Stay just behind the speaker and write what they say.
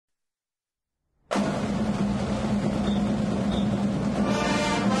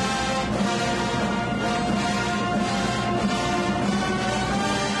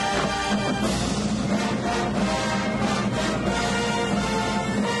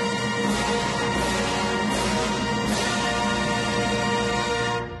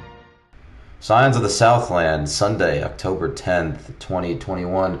Scions of the Southland, Sunday, October 10th,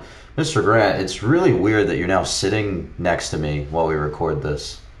 2021. Mr. Grant, it's really weird that you're now sitting next to me while we record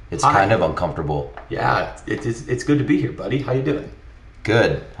this. It's Hi. kind of uncomfortable. Yeah, it's good to be here, buddy. How you doing?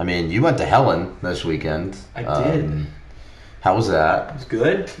 Good. I mean, you went to Helen this weekend. I did. How was that? It was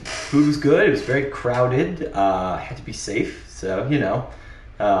good. Food was good. It was very crowded. I had to be safe, so,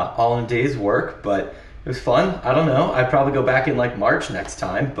 all in a day's work, but it was fun. I don't know. I'd probably go back in like March next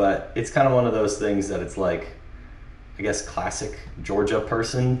time, but it's kind of one of those things that it's like, I guess, classic Georgia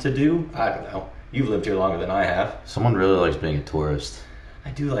person to do. I don't know. You've lived here longer than I have. Someone really likes being a tourist. I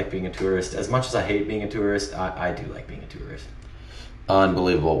do like being a tourist. As much as I hate being a tourist, I do like being a tourist.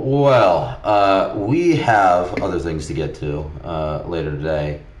 Unbelievable. Well, we have other things to get to later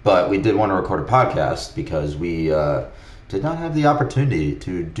today, but we did want to record a podcast because we did not have the opportunity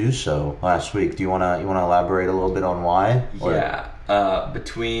to do so last week. Do you want to elaborate a little bit on why? Yeah,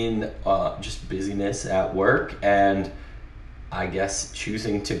 between just busyness at work and I guess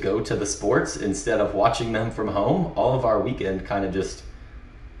choosing to go to the sports instead of watching them from home, all of our weekend kind of just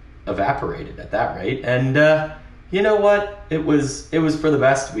evaporated at that rate. And you know what? It was for the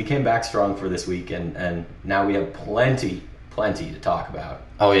best. We came back strong for this week, and now we have plenty to talk about.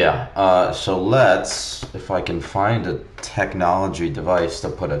 Oh yeah. So let's, if I can find a technology device to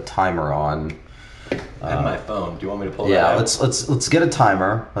put a timer on. I have my phone. Do you want me to pull that Yeah, out? let's get a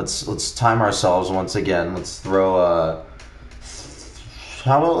timer. Let's time ourselves once again. Let's throw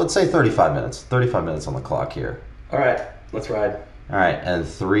let's say 35 minutes. 35 minutes on the clock here. All right, let's ride. All right, and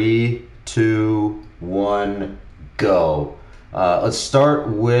 3, 2, 1, go. Let's start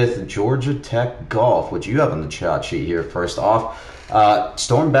with Georgia Tech golf, which you have on the chat sheet here. First off,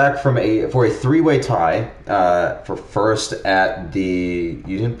 stormed back for a three-way tie for first at the.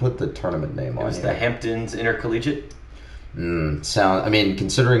 You didn't put the tournament name on. It was here. the Hamptons Intercollegiate.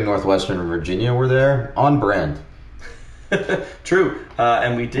 Considering Northwestern and Virginia were there, on brand. True,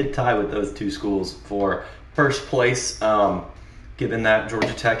 and we did tie with those two schools for first place. Given that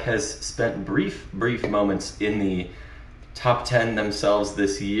Georgia Tech has spent brief moments in the top 10 themselves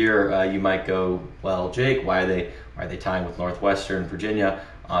this year, you might go, well, Jake, why are they tying with Northwestern, Virginia?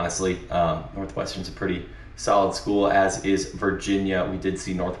 Honestly, Northwestern's a pretty solid school, as is Virginia. We did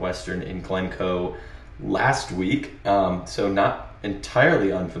see Northwestern in Glencoe last week, so not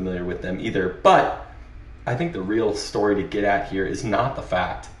entirely unfamiliar with them either. But I think the real story to get at here is not the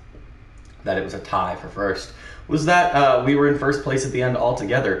fact that it was a tie for first, was that we were in first place at the end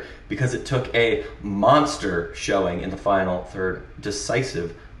altogether, because it took a monster showing in the final third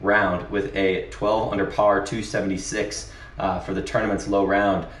decisive round with a 12 under par 276 for the tournament's low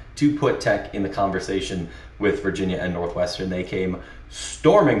round to put Tech in the conversation with Virginia and Northwestern. They came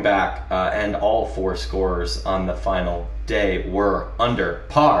storming back, and all four scorers on the final day were under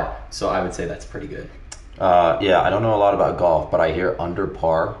par, so I would say that's pretty good. Yeah, I don't know a lot about golf, but I hear under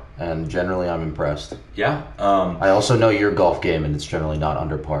par, and generally I'm impressed. Yeah. I also know your golf game, and it's generally not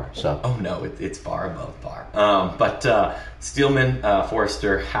under par. So. Oh no, it's far above par. But Steelman,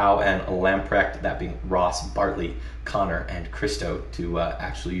 Forrester, Howe, and Lamprecht, that being Ross, Bartley, Connor, and Christo, to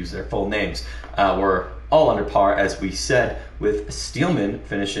actually use their full names, were all under par, as we said, with Steelman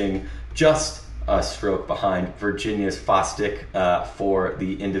finishing just a stroke behind Virginia's Fosdick for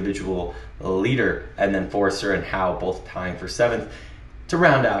the individual leader, and then Forrester and Howe both tying for 7th to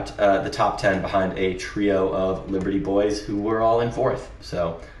round out the top 10 behind a trio of Liberty boys who were all in 4th.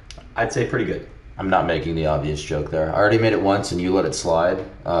 So I'd say pretty good. I'm not making the obvious joke there. I already made it once, and you let it slide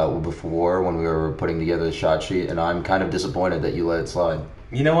before when we were putting together the shot sheet, and I'm kind of disappointed that you let it slide.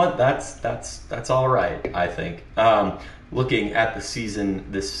 You know what? That's all right, I think. Looking at the season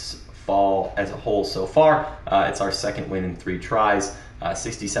this fall as a whole so far, it's our second win in 3 tries,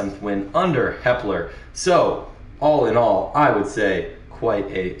 67th win under Hepler. So all in all, I would say quite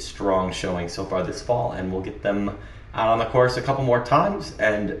a strong showing so far this fall, and we'll get them out on the course a couple more times.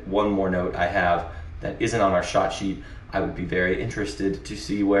 And one more note I have that isn't on our shot sheet, I would be very interested to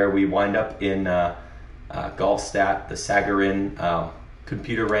see where we wind up in GolfStat, the Sagarin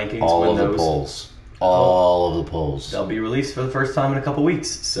computer rankings. All of the polls. They'll be released for the first time in a couple weeks.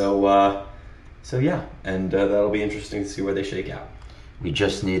 So yeah, and that'll be interesting to see where they shake out. We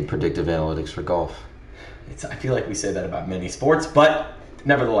just need predictive analytics for golf. I feel like we say that about many sports, but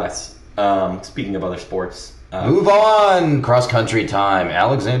nevertheless, speaking of other sports, move on. Cross country time.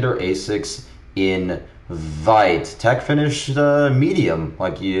 Alexander Asics invite. Tech finished medium,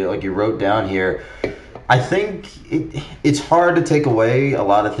 like you wrote down here. I think it's hard to take away a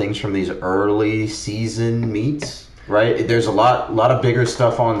lot of things from these early season meets, right? There's a lot of bigger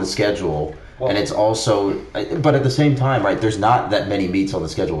stuff on the schedule, and it's also, but at the same time, right? There's not that many meets on the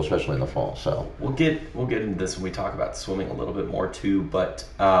schedule, especially in the fall. So we'll get into this when we talk about swimming a little bit more too. But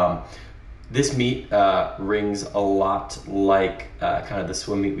this meet rings a lot like kind of the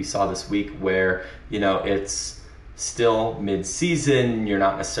swim meet we saw this week, where it's still mid-season. You're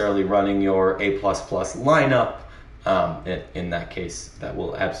not necessarily running your A++ lineup. In that case, that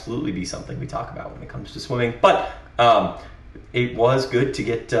will absolutely be something we talk about when it comes to swimming. But it was good to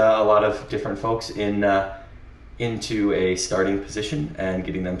get a lot of different folks into a starting position and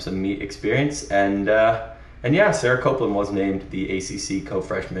getting them some meet experience. And yeah, Sarah Copeland was named the ACC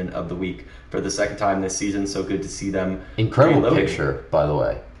Co-Freshman of the Week for the second time this season. So good to see them. Incredible picture, by the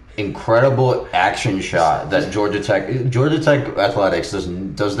way. Incredible action shot that Georgia Tech Athletics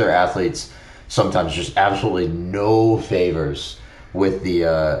does their athletes sometimes just absolutely no favors with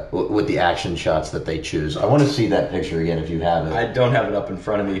the action shots that they choose. I want to see that picture again if you have it. I don't have it up in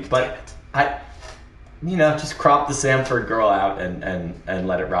front of me, but just crop the Samford girl out and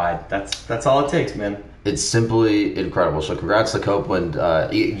let it ride. That's all it takes, man. It's simply incredible. So congrats to Copeland. I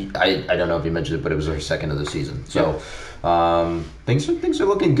don't know if you mentioned it, but it was her second of the season. So things are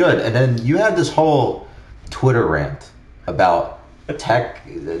looking good. And then you had this whole Twitter rant about the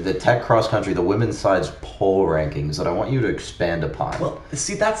Tech cross country, the women's side's poll rankings that I want you to expand upon. Well,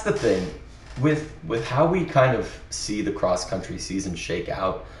 see, that's the thing with how we kind of see the cross country season shake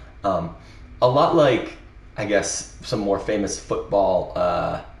out. A lot like, I guess, some more famous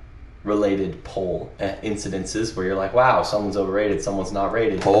football related poll incidences where you're like, wow, someone's overrated, someone's not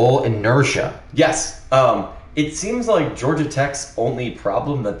rated. Poll inertia. Yes. It seems like Georgia Tech's only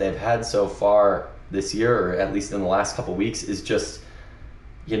problem that they've had so far this year, or at least in the last couple weeks, is just,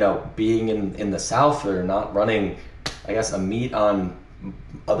 being in the South. They're not running, I guess, a meet on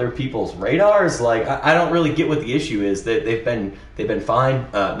other people's radars. Like, I don't really get what the issue is. They've been fine,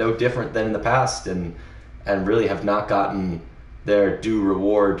 no different than in the past, and really have not gotten their due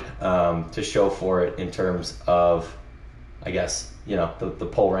reward to show for it in terms of, I guess, the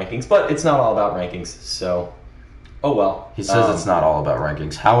poll rankings. But it's not all about rankings, so oh well. He says it's not all about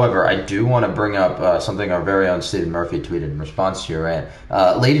rankings. However, I do want to bring up something our very own Stephen Murphy tweeted in response to your rant.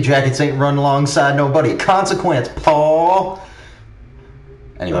 Lady Jackets ain't run alongside nobody. Consequence, Paul.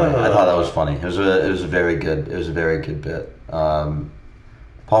 Anyway, I thought that was funny. It was a very good bit.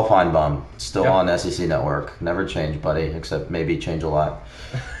 Paul Feinbaum, still on SEC Network. Never change, buddy, except maybe change a lot.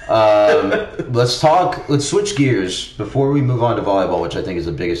 Let's switch gears before we move on to volleyball, which I think is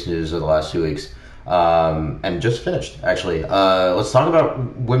the biggest news of the last 2 weeks. And just finished, actually. Let's talk about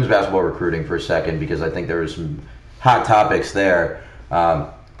women's basketball recruiting for a second, because I think there were some hot topics there.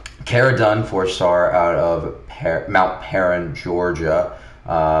 Cara Dunn, 4-star out of Mount Perrin, Georgia,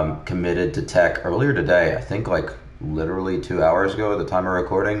 committed to Tech earlier today. I think literally 2 hours ago at the time of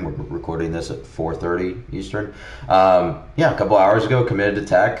recording. We're recording this at 4:30 Eastern. A couple hours ago, committed to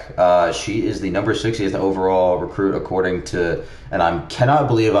Tech. She is the number 60th overall recruit according to, and I cannot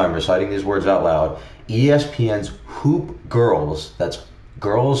believe I'm reciting these words out loud, ESPN's Hoop Girls. That's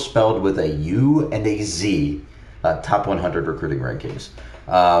girls spelled with a U and a Z. Top 100 recruiting rankings.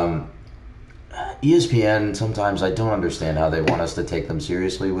 ESPN, sometimes I don't understand how they want us to take them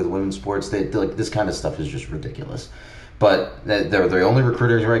seriously with women's sports. This kind of stuff is just ridiculous. But they're the only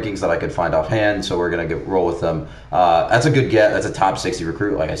recruiters rankings that I could find offhand, so we're going to roll with them. That's a good get. That's a top 60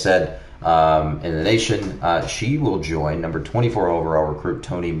 recruit, like I said, in the nation. She will join number 24 overall recruit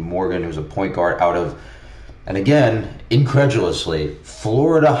Tony Morgan, who's a point guard out of, and again, incredulously,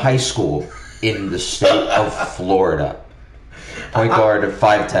 Florida High School in the state of Florida. Point guard,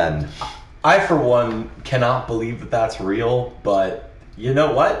 5'10". I, for one, cannot believe that that's real, but you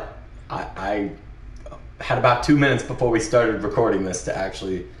know what? I had about 2 minutes before we started recording this to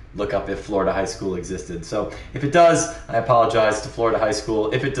actually look up if Florida High School existed. So if it does, I apologize to Florida High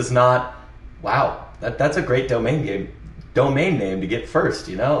School. If it does not, wow, that's a great domain name to get first,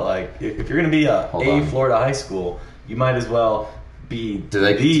 Like, if you're going to be a Florida High School, you might as well be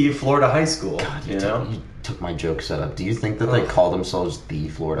the Florida High School, God, you took my joke setup. Do you think that they call themselves the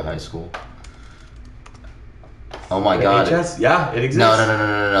Florida High School? Oh my God! HS? Yeah, it exists.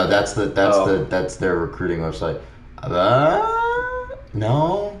 No. That's their recruiting website.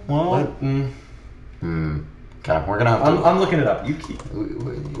 No. What? Okay, we're gonna have to. I'm looking it up. You keep.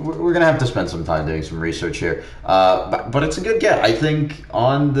 We're gonna have to spend some time doing some research here. But it's a good get. I think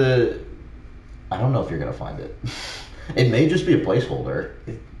I don't know if you're gonna find it. It may just be a placeholder.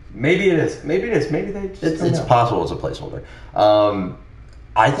 Maybe it is. Maybe they just. It's possible it's a placeholder.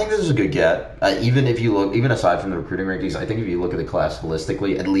 I think this is a good get. Even aside from the recruiting rankings, I think if you look at the class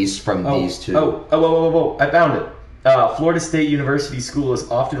holistically, at least from these two. Whoa! I found it. Florida State University School is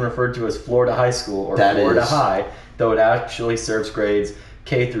often referred to as Florida High School or That Florida is. High, though it actually serves grades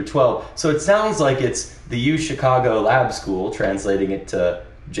K through 12. So it sounds like it's the U Chicago Lab School, translating it to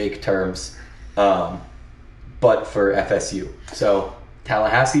Jake terms, but for FSU. So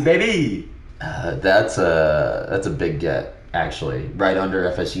Tallahassee, baby! That's a big get, actually, right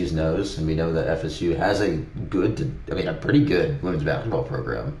under FSU's nose, and we know that FSU has a pretty good women's basketball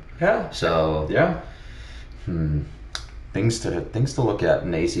program. Yeah. So Yeah. things to look at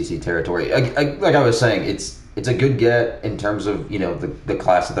in ACC territory. Like I was saying, it's a good get in terms of the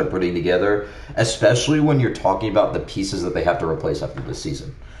class that they're putting together, especially when you're talking about the pieces that they have to replace after this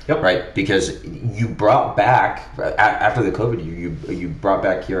season. Yep. Right, because you brought back after the COVID year, you brought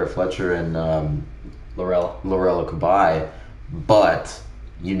back Kiera Fletcher and Lorella Kubai, but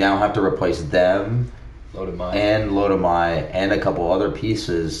you now have to replace them. Lodamai and a couple other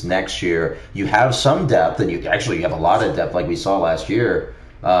pieces next year. You have some depth, and you have a lot of depth, like we saw last year.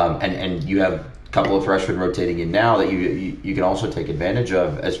 And you have a couple of freshmen rotating in now that you can also take advantage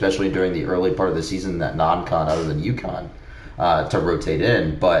of, especially during the early part of the season, that non-con other than UConn to rotate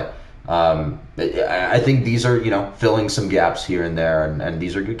in. But I think these are filling some gaps here and there, and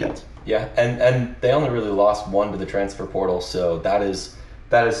these are good gets. Yeah, and they only really lost one to the transfer portal, so that is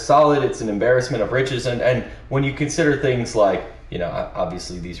solid. It's an embarrassment of riches, and when you consider things like,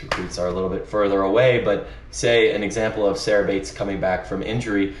 obviously these recruits are a little bit further away, but say an example of Sarah Bates coming back from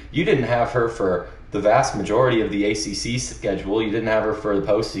injury, you didn't have her for the vast majority of the ACC schedule. You didn't have her for the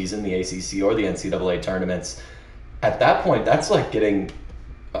postseason, the ACC or the NCAA tournaments. At that point, that's like getting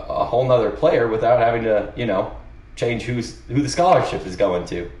a whole nother player without having to, change who the scholarship is going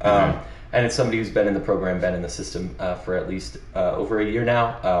to. And it's somebody who's been in the program, been in the system for at least over a year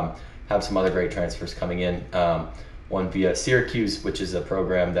now. Have some other great transfers coming in. One via Syracuse, which is a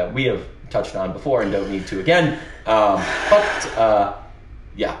program that we have touched on before and don't need to again.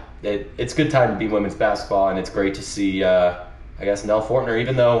 It's a good time to be women's basketball, and it's great to see, Nell Fortner,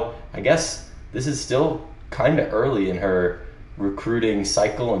 even though I guess this is still kind of early in her recruiting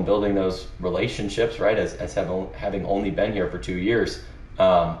cycle and building those relationships, right, as having only been here for 2 years.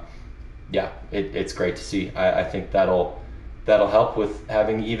 It's great to see. I think that'll help with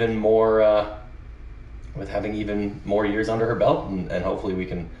having even more years under her belt, and hopefully we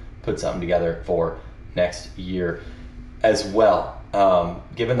can put something together for next year as well.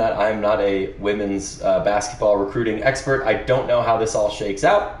 Given that I'm not a women's basketball recruiting expert, I don't know how this all shakes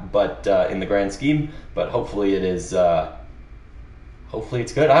out, but in the grand scheme, but hopefully it is. Hopefully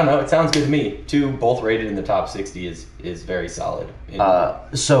it's good. I don't know. It sounds good to me. 2 both rated in the top 60 is very solid.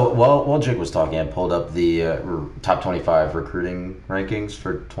 So while Jake was talking, I pulled up the top 25 recruiting rankings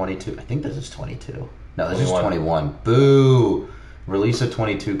for 22. I think this is 22. No, this 21. Is 21. Boo! Release a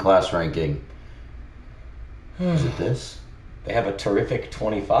 22 class ranking. Is it this? They have a terrific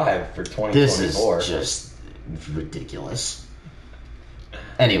 25 for 2024. This is just ridiculous.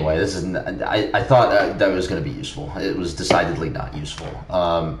 Anyway, this is. I thought that was going to be useful. It was decidedly not useful.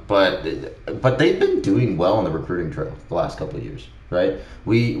 But they've been doing well on the recruiting trail the last couple of years, right?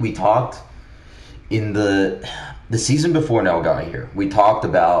 We talked in the season before Nell got here. We talked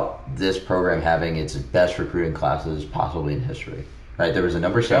about this program having its best recruiting classes possibly in history, right? There was a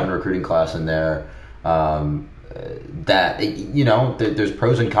number 7 recruiting class in there. That there's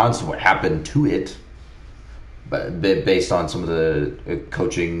pros and cons to what happened to it. But based on some of the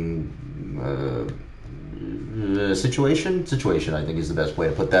coaching situation, I think is the best way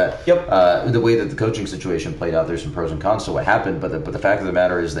to put that. Yep. The way that the coaching situation played out, there's some pros and cons to what happened. But the fact of the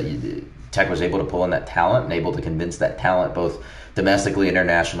matter is that Tech was able to pull in that talent and able to convince that talent both domestically and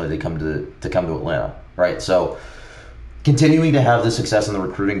internationally to come to Atlanta, right? So continuing to have the success on the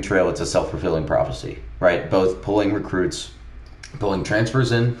recruiting trail, it's a self-fulfilling prophecy, right? Both pulling recruits, pulling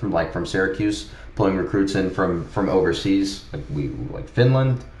transfers in from Syracuse, pulling recruits in from overseas, like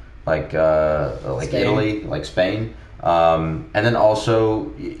Finland, like Spain. Italy, like Spain, and then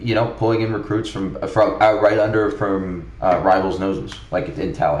also pulling in recruits from right under from rivals' noses, like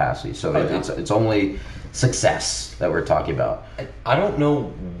in Tallahassee. So it's only success that we're talking about. I don't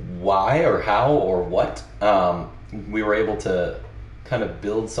know why or how or what we were able to kind of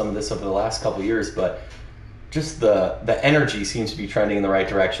build some of this over the last couple of years, but just the energy seems to be trending in the right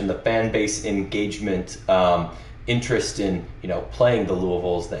direction. The fan base engagement, interest in playing the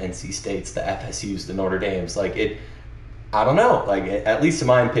Louisvilles, the NC States, the FSUs, the Notre Dames. I don't know. At least in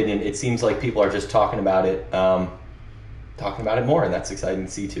my opinion, it seems like people are just talking about it more, and that's exciting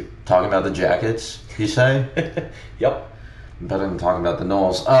to see too. Talking about the Jackets, you say? Yep. Better than talking about the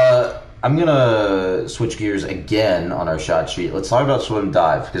Knowles. I'm gonna switch gears again on our shot sheet. Let's talk about swim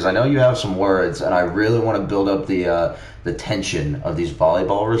dive because I know you have some words, and I really want to build up the tension of these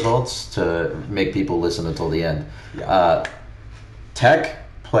volleyball results to make people listen until the end. Yeah. Tech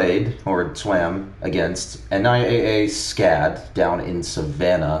played or swam against NIAA SCAD down in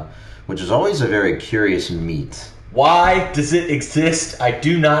Savannah, which is always a very curious meet. Why does it exist? I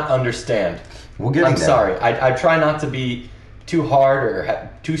do not understand. I'm sorry. I try not to be too hard or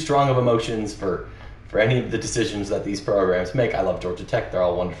have too strong of emotions for any of the decisions that these programs make. I love Georgia Tech. They're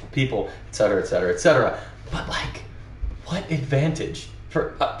all wonderful people, et cetera, et cetera, et cetera. But, like, what advantage?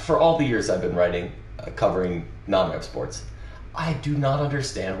 For all the years I've been writing, covering non-rev sports, I do not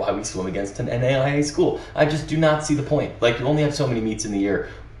understand why we swim against an NAIA school. I just do not see the point. Like, you only have so many meets in the year.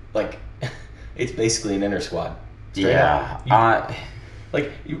 Like, it's basically an inter squad. Yeah.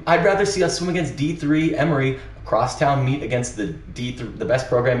 I'd rather see us swim against D3 Emory, a crosstown meet against the the best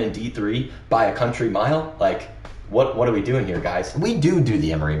program in D3 by a country mile. Like, what are we doing here, guys? We do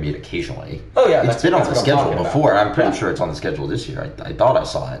the Emory meet occasionally. Oh yeah, it's been on the schedule before. I'm pretty sure it's on the schedule this year. I thought I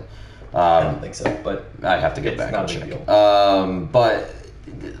saw it. I don't think so, but I have to get back and check. But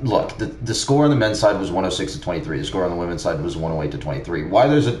look, the score on the men's side was 106-23. The score on the women's side was 108-23. Why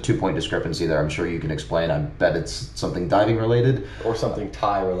there's a 2-point discrepancy there, I'm sure you can explain. I bet it's something diving related. Or something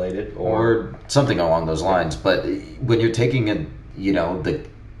tie related. Or something along those lines. But when you're taking the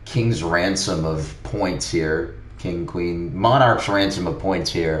king's ransom of points here, king, queen, monarch's ransom of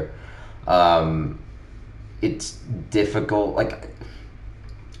points here, it's difficult. Like,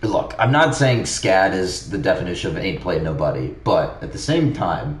 look, I'm not saying SCAD is the definition of ain't played nobody, but at the same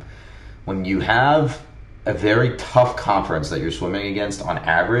time, when you have a very tough conference that you're swimming against on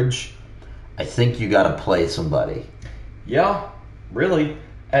average, I think you got to play somebody. Yeah, really.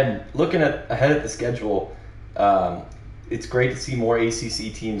 And looking ahead at the schedule, it's great to see more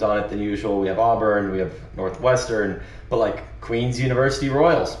ACC teams on it than usual. We have Auburn, we have Northwestern, but like Queen's University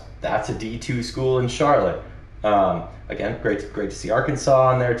Royals, that's a D2 school in Charlotte. Again, great to see Arkansas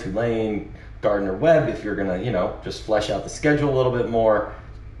on there, Tulane, Gardner Webb, if you're going to, just flesh out the schedule a little bit more.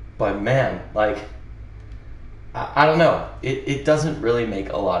 But man, like, I don't know. It doesn't really make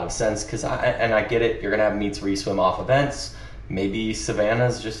a lot of sense because I get it. You're going to have meets where you swim off events. Maybe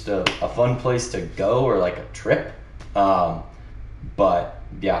Savannah's just a fun place to go or like a trip. But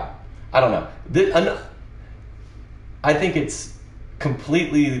yeah, I don't know. I think it's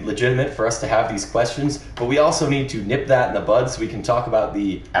completely legitimate for us to have these questions, but we also need to nip that in the bud so we can talk about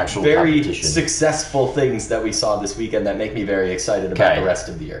the actual very successful things that we saw this weekend that make me very excited about the rest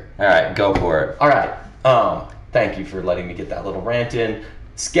of the year. All right, go for it. All right. Thank you for letting me get that little rant in.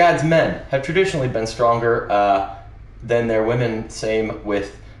 SCAD's men have traditionally been stronger than their women. Same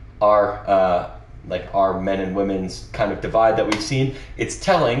with our men and women's kind of divide that we've seen. It's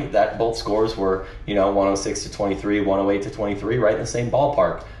telling that both scores were, 106-23, 108-23, right in the same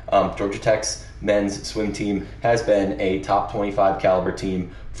ballpark. Georgia Tech's men's swim team has been a top 25 caliber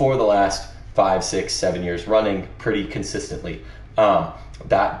team for the last 5, 6, 7 years running pretty consistently.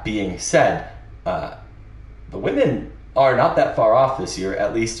 That being said, the women are not that far off this year,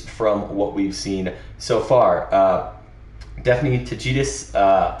 at least from what we've seen so far. Daphne Tagildis.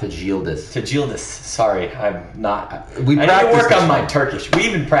 Sorry, I'm not. I need to work on my Turkish. We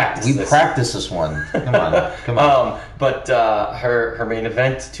even practiced this. We practiced this one. Come on. But her main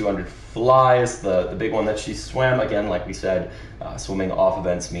event, 200 fly, is the big one that she swam. Again, like we said, swimming off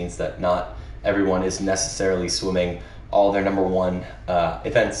events means that not everyone is necessarily swimming all their number one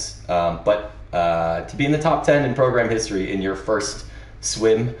events. But to be in the top 10 in program history in your first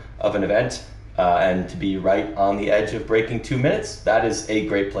swim of an event, and to be right on the edge of breaking 2 minutes, that is a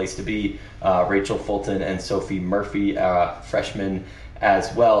great place to be. Rachel Fulton and Sophie Murphy, freshmen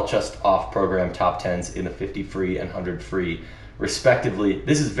as well, just off program top 10s in the 50 free and 100 free, respectively.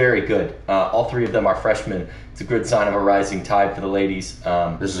 This is very good. All three of them are freshmen. It's a good sign of a rising tide for the ladies.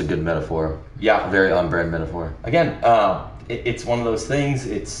 This is a good metaphor. Yeah. A very on-brand metaphor. Again, it's one of those things.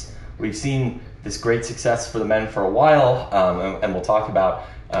 We've seen this great success for the men for a while, and we'll talk about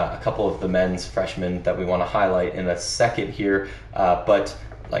a couple of the men's freshmen that we want to highlight in a second here, but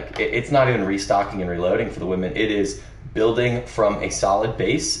it's not even restocking and reloading for the women. It is building from a solid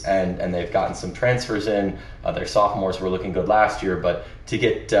base, and they've gotten some transfers in. Their sophomores were looking good last year, but to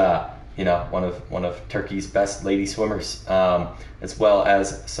get one of Turkey's best lady swimmers, as well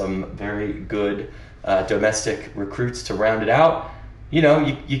as some very good domestic recruits to round it out.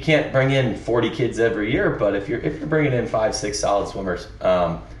 You can't bring in 40 kids every year, but if you're bringing in 5, 6 solid swimmers,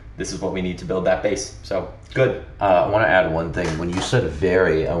 this is what we need to build that base. So good. I want to add one thing. When you said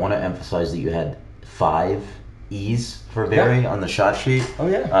very, I want to emphasize that you had 5 E's for Barry on the shot sheet. Oh,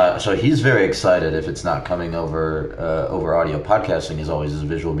 yeah. So he's very excited if it's not coming over audio. Podcasting is always a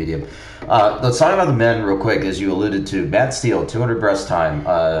visual medium. Let's talk about the men real quick. As you alluded to, Matt Steele, 200 breast time,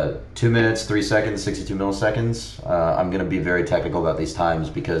 2 minutes, 3 seconds, 62 milliseconds. I'm going to be very technical about these times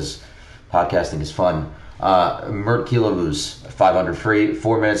because podcasting is fun. Mert Kilovuz, 500 free,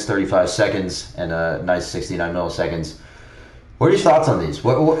 4 minutes, 35 seconds, and a nice 69 milliseconds. What are your thoughts on these?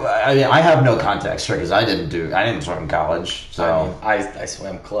 I mean, I have no context, right? Because I didn't swim in college. So I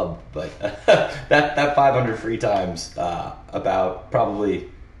swam club, but that 500 free times about probably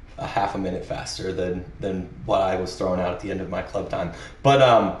a half a minute faster than what I was throwing out at the end of my club time.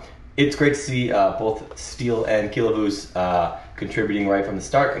 But it's great to see both Steele and Kilovuz contributing right from the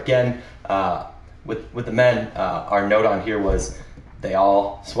start. Again, with the men, our note on here was they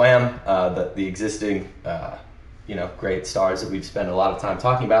all swam the existing. Great stars that we've spent a lot of time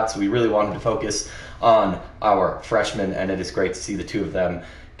talking about. So we really wanted to focus on our freshmen, and it is great to see the two of them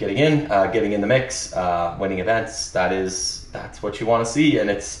getting in the mix, winning events. That's what you want to see, and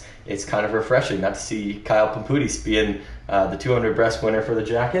it's kind of refreshing not to see Kyle Pamputis being the 200 breast winner for the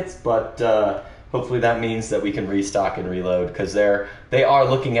Jackets, but hopefully that means that we can restock and reload because they are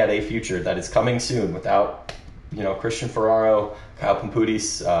looking at a future that is coming soon without Christian Ferraro, Kyle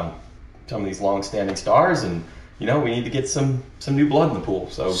Pamputis, some of these long-standing stars, and we need to get some new blood in the pool.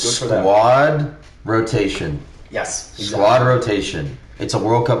 So good for them. Squad rotation. Yes. Exactly. Squad rotation. It's a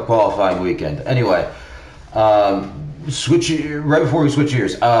World Cup qualifying weekend. Anyway, right before we switch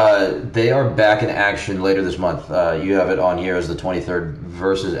gears, they are back in action later this month. You have it on here as the 23rd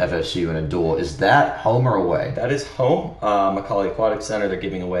versus FSU in a duel. Is that home or away? That is home. Macaulay Aquatic Center. They're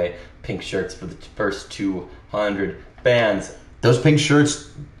giving away pink shirts for the first 200 bands. Those pink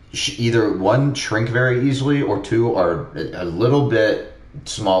shirts, either one, shrink very easily, or two, are a little bit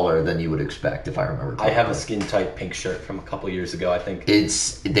smaller than you would expect, if I remember correctly. I have a skin tight pink shirt from a couple years ago. I think they're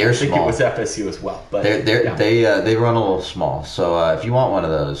small. It was FSU as well, but they run a little small. So if you want one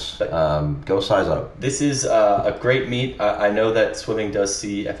of those, go size up. This is a great meet. I know that swimming does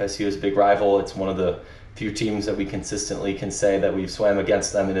see FSU as a big rival. It's one of the few teams that we consistently can say that we've swam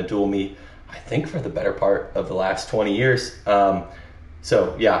against them in a dual meet, I think, for the better part of the last 20 years.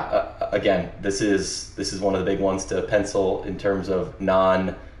 So again, this is one of the big ones to pencil in terms of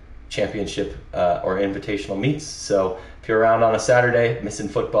non-championship or invitational meets. So if you're around on a Saturday, missing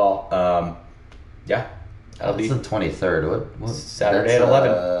football, that'll be the 23rd. What Saturday at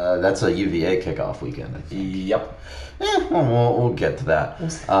 11. That's a UVA kickoff weekend, I think. Yep. We'll get to that.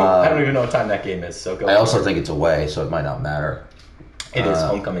 I don't even know what time that game is. So I also think it's away, so it might not matter. It is.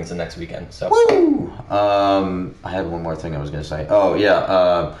 Homecoming's the next weekend. So. Woo! I had one more thing I was going to say. Oh,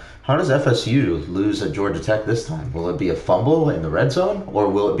 yeah. How does FSU lose at Georgia Tech this time? Will it be a fumble in the red zone, or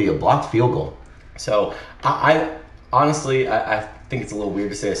will it be a blocked field goal? So, I honestly think it's a little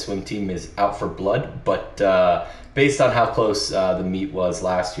weird to say a swim team is out for blood, but based on how close the meet was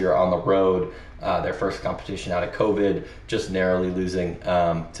last year on the road, their first competition out of COVID, just narrowly losing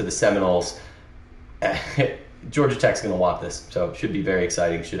to the Seminoles, Georgia Tech's going to want this, so it should be very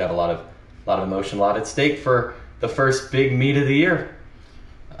exciting. Should have a lot of emotion, a lot at stake for the first big meet of the year.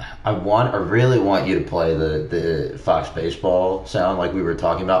 I really want you to play the Fox baseball sound like we were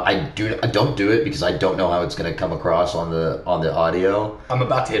talking about. I don't do it because I don't know how it's going to come across on the audio. I'm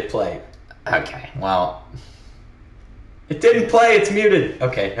about to hit play. Okay, well, it didn't play. It's muted.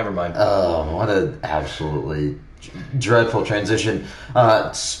 Okay, never mind. Oh, what an absolutely dreadful transition.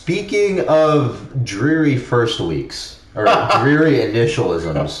 Speaking of dreary first weeks, or dreary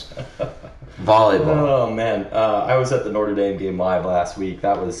initialisms, volleyball. Oh man, I was at the Notre Dame game live last week.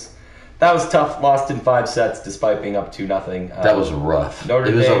 That was tough. Lost in 5 sets despite being up 2-0. That was rough.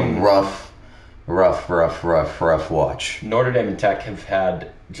 It was a rough watch. Notre Dame and Tech have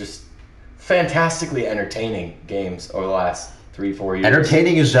had just fantastically entertaining games over the last 3-4 years.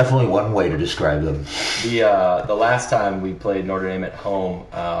 Entertaining is definitely one way to describe them. The last time we played Notre Dame at home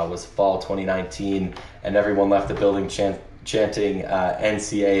was fall 2019, and everyone left the building chanting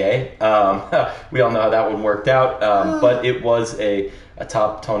NCAA. We all know how that one worked out, but it was a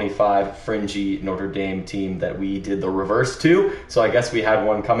top 25 fringy Notre Dame team that we did the reverse to, so I guess we had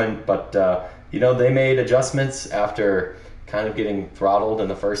one coming, but they made adjustments after kind of getting throttled in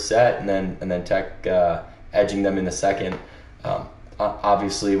the first set, and then Tech edging them in the second.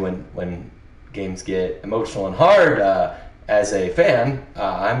 Obviously, when games get emotional and hard, as a fan,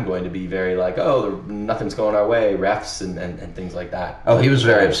 I'm going to be very like, nothing's going our way, refs and things like that. Oh, he was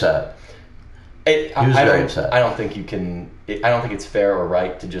very upset. He was very upset. I don't think you can. I don't think it's fair or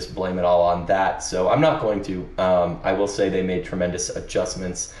right to just blame it all on that. So I'm not going to. I will say they made tremendous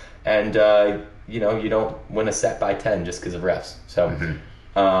adjustments, and you don't win a set by 10 just because of refs. So,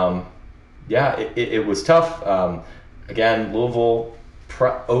 it was tough. Again, Louisville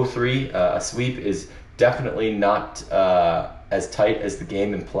 0-3, a sweep is definitely not as tight as the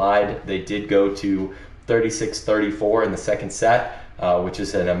game implied. They did go to 36-34 in the second set. Which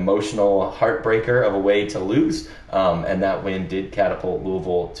is an emotional heartbreaker of a way to lose. And that win did catapult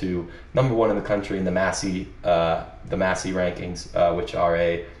Louisville to number 1 in the country in the Massey rankings, which are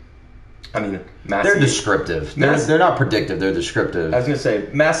Massey. They're descriptive. They're not predictive. They're descriptive. I was going to say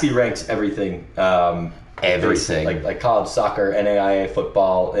Massey ranks everything. Everything. Like college soccer, NAIA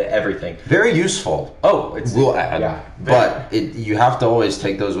football, everything. Very useful. Oh, we'll add. Yeah. But you have to always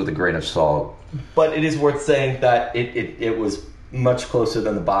take those with a grain of salt. But it is worth saying that it was much closer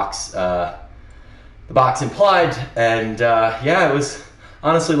than the box implied, and it was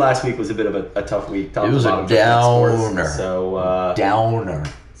honestly last week was a bit of a tough week. It was a downer. Downer.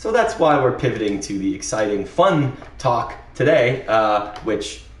 So that's why we're pivoting to the exciting, fun talk today,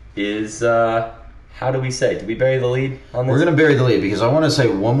 which is how do we say? Do we bury the lead on this? We're going to bury the lead because I want to say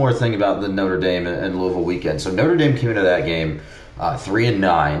one more thing about the Notre Dame and Louisville weekend. So Notre Dame came into that game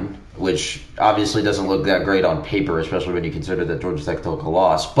 3-9. Which obviously doesn't look that great on paper, especially when you consider that Georgia Tech took a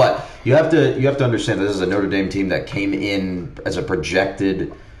loss. But you have to understand that this is a Notre Dame team that came into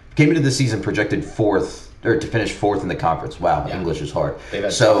the season projected fourth, or to finish fourth in the conference. Wow, English is hard. They've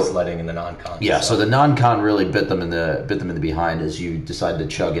had sledding in the non-con. Yeah, so the non-con really bit them in the behind as you decided to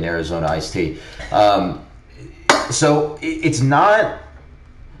chug an Arizona iced tea. So it's not,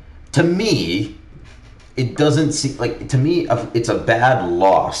 to me. It doesn't seem like, to me, it's a bad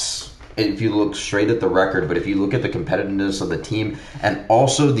loss if you look straight at the record, but if you look at the competitiveness of the team and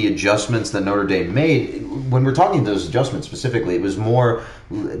also the adjustments that Notre Dame made, when we're talking those adjustments specifically, it was more,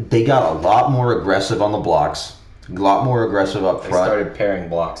 they got a lot more aggressive on the blocks, a lot more aggressive up front. They started pairing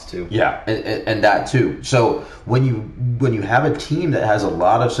blocks too. Yeah, and that too. So when you have a team that has a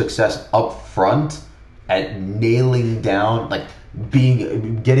lot of success up front at nailing down, like,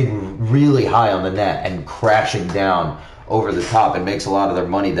 getting really high on the net and crashing down over the top, and makes a lot of their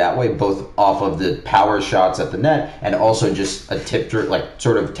money that way, both off of the power shots at the net and also just a tip drill, like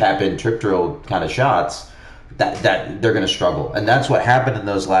sort of tap in trip drill kind of shots. That they're going to struggle, and that's what happened in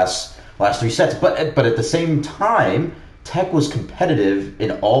those last 3 sets. But at the same time, Tech was competitive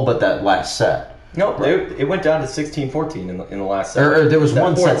in all but that last set. No, it went down to 16-14 in the last set. Or there was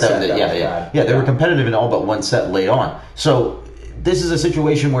one set that they were competitive in all but one set late on. So this is a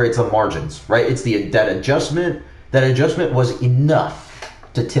situation where it's the margins, right? It's that adjustment. That adjustment was enough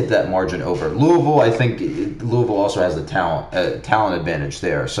to tip that margin over. I think Louisville also has the talent advantage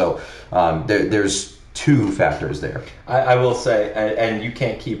there. So there's 2 factors there. I will say, and you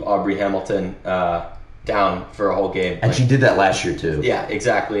can't keep Aubrey Hamilton down for a whole game. And she did that last year too. Yeah,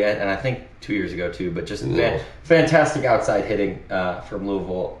 exactly. And I think 2 years ago too. But just fantastic outside hitting from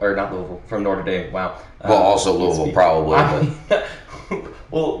Louisville, or not Louisville, from Notre Dame. Wow. Also Louisville probably.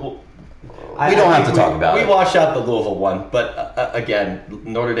 We don't have to talk about it. We washed out the Louisville one, but again,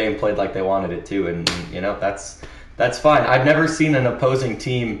 Notre Dame played like they wanted it to, and that's fine. I've never seen an opposing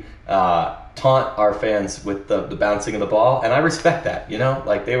team taunt our fans with the bouncing of the ball, and I respect that.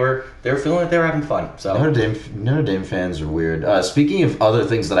 Like they were feeling like they were having fun. So Notre Dame fans are weird. Speaking of other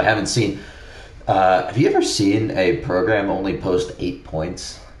things that I haven't seen, have you ever seen a program only post 8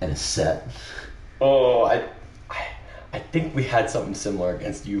 points in a set? Oh, I think we had something similar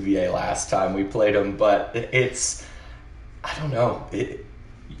against UVA last time we played them, but I don't know.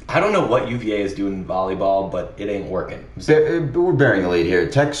 I don't know what UVA is doing in volleyball, but it ain't working. We're bearing the lead here.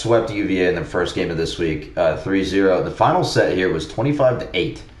 Tech swept UVA in the first game of this week, 3-0. The final set here was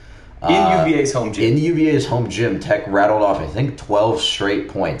 25-8. In UVA's home gym. In UVA's home gym, Tech rattled off, I think, 12 straight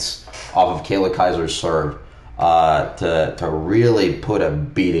points off of Kayla Kaiser's serve to really put a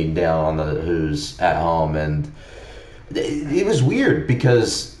beating down on the Hoos at home. And it was weird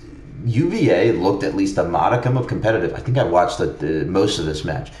because UVA looked at least a modicum of competitive. I think I watched most of this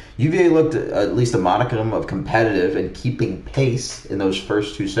match. UVA looked at least a modicum of competitive and keeping pace in those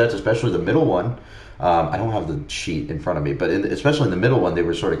first 2 sets, especially the middle one. I don't have the sheet in front of me, but especially in the middle one, they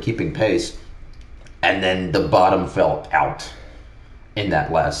were sort of keeping pace. And then the bottom fell out in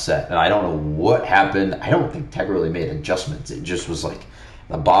that last set. And I don't know what happened. I don't think Tech really made adjustments. It just was like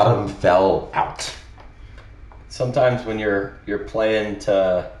the bottom fell out. Sometimes when you're playing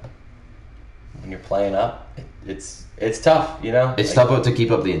up, it's tough, It's tough to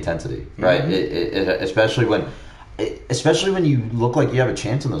keep up the intensity, right? Mm-hmm. Especially when especially when you look like you have a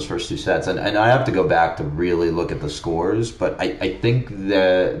chance in those first two sets. And I have to go back to really look at the scores, but I think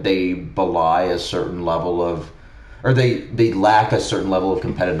that they belie a certain level of, or they lack a certain level of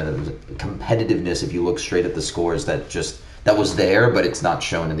competitiveness if you look straight at the scores that was there, but it's not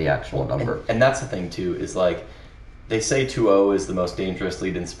shown in the actual number. And that's the thing, too, is like, they say 2-0 is the most dangerous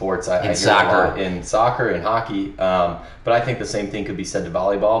lead in sports. I hear soccer. A lot in soccer and hockey. But I think the same thing could be said to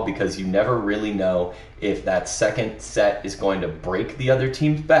volleyball, because you never really know if that second set is going to break the other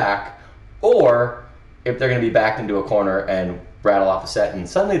team's back, or if they're going to be backed into a corner and rattle off a set, and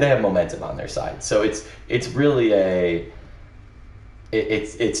suddenly they have momentum on their side. So it's really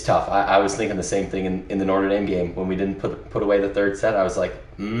it's tough. I was thinking the same thing in the Notre Dame game when we didn't put away the third set. I was like,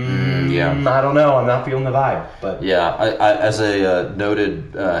 I don't know. I'm not feeling the vibe. But yeah, I as a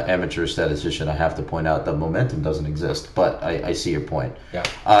noted amateur statistician, I have to point out that momentum doesn't exist. But I see your point. Yeah.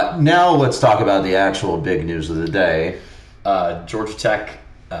 Now let's talk about the actual big news of the day. Georgia Tech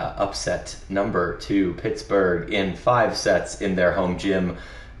upset number 2 Pittsburgh in 5 sets in their home gym.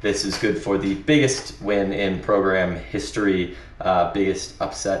 This is good for the biggest win in program history, biggest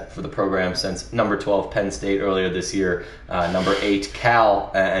upset for the program since number 12 Penn State earlier this year, number 8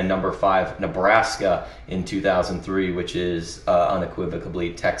 Cal, and number 5 Nebraska in 2003, which is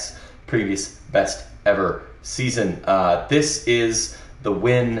unequivocally Tech's previous best ever season. This is the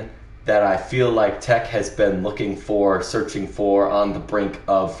win that I feel like Tech has been looking for, searching for, on the brink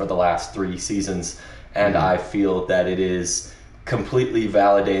of for the last 3 seasons, and I feel that it is completely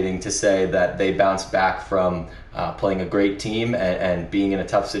validating to say that they bounced back from playing a great team and being in a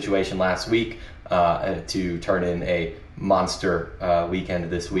tough situation last week to turn in a monster weekend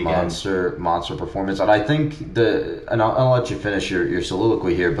this weekend. Monster performance. And I think I'll let you finish your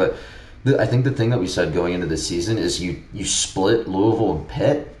soliloquy here, but I think the thing that we said going into the season is you split Louisville and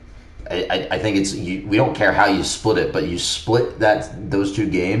Pitt. I think we don't care how you split it, but you split those 2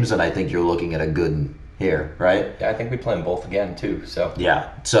 games, and I think you're looking at a good here, right? Yeah, I think we play them both again too. So yeah,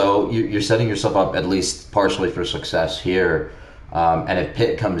 so you're setting yourself up at least partially for success here. And if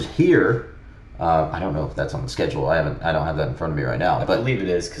Pitt comes here, I don't know if that's on the schedule. I don't have that in front of me right now. I believe it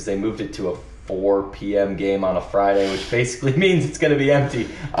is, because they moved it to a 4 p.m. game on a Friday, which basically means it's going to be empty.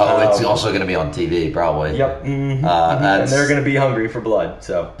 It's also going to be on TV, probably. Yep. Mm-hmm. And they're going to be hungry for blood.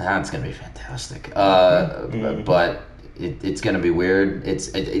 So that's going to be fantastic. But it's going to be weird.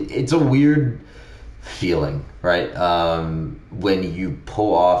 It's a weird feeling, right? When you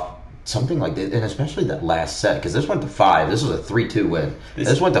pull off something like that, and especially that last set, because this went to 5. This was a 3-2 win.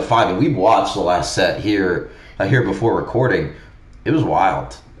 This went to 5, and we watched the last set here before recording. It was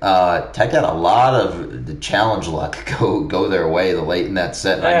wild. Tech had a lot of the challenge luck go their way late in that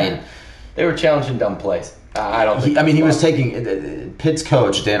set. I mean, they were challenging dumb plays. I don't think. He was taking Pitt's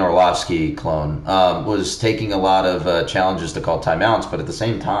coach, Dan Orlovsky clone, was taking a lot of challenges to call timeouts, but at the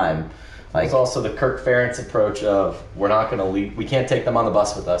same time, it's also the Kirk Ferentz approach of, we're not going to leave. We can't take them on the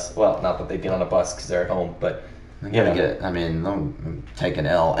bus with us. Well, not that they'd get on a bus because they're at home, but they'll take an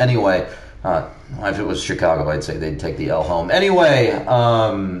L anyway. If it was Chicago, I'd say they'd take the L home. Anyway,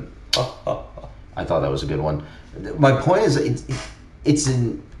 I thought that was a good one. My point is,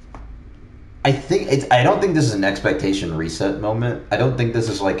 I don't think this is an expectation reset moment. I don't think this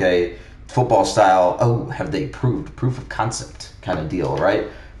is like a football style, have they proved proof of concept kind of deal, right?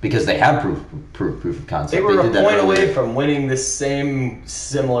 Because they have proof of concept. They were a point away from winning this same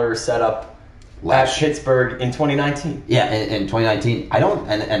similar setup at Pittsburgh in 2019. Yeah, in 2019.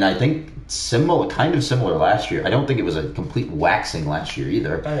 I think kind of similar last year. I don't think it was a complete waxing last year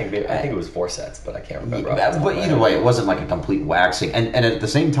either. I think it was 4 sets, but I can't remember. But either way, it wasn't like a complete waxing. And at the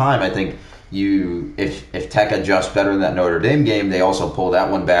same time, I think if Tech adjusts better in that Notre Dame game, they also pull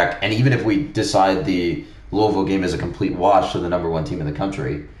that one back. And even if we decide the Louisville game is a complete wash to the number 1 team in the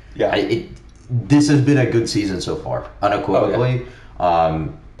country, this has been a good season so far, unequivocally. Oh, yeah.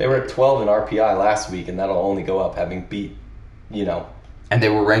 They were at 12 in RPI last week, and that'll only go up having beat, And they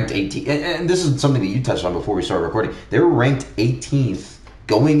were ranked 18th. And this is something that you touched on before we started recording. They were ranked 18th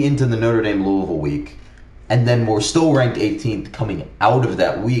going into the Notre Dame Louisville week, and then we're still ranked 18th coming out of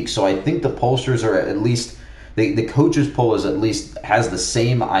that week. So I think the pollsters are at least, the coaches poll has the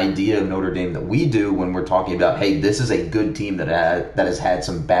same idea of Notre Dame that we do when we're talking about, hey, this is a good team that has had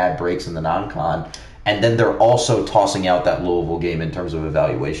some bad breaks in the non-con. And then they're also tossing out that Louisville game in terms of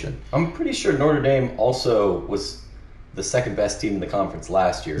evaluation. I'm pretty sure Notre Dame also was the second best team in the conference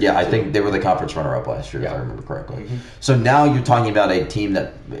last year. Yeah, I think they were the conference runner-up last year, if I remember correctly. Mm-hmm. So now you're talking about a team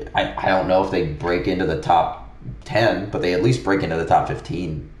that, I don't know if they break into the top 10, but they at least break into the top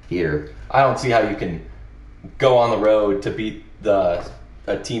 15 here. I don't see how you can go on the road to beat the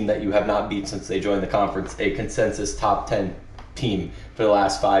a team that you have not beat since they joined the conference, a consensus top 10 team for the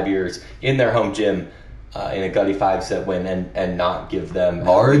last 5 years in their home gym in a gutty 5-set win and not give them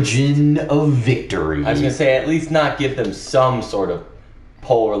margin of victory. I was going to say, at least not give them some sort of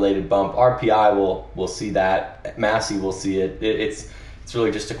poll-related bump. RPI will see that. Massey will see it. It's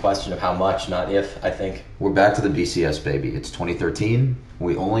really just a question of how much, not if, I think. We're back to the BCS, baby. It's 2013.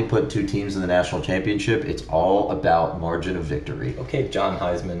 We only put 2 teams in the national championship. It's all about margin of victory. Okay, John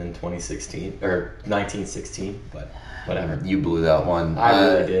Heisman in 2016, or 1916, but whatever. You blew that one.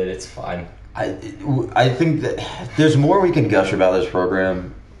 I really did. It's fine. I think that there's more we can gush about this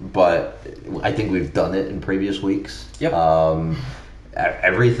program, but I think we've done it in previous weeks. Yep.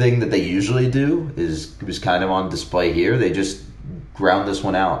 Everything that they usually do was kind of on display here. They just ground this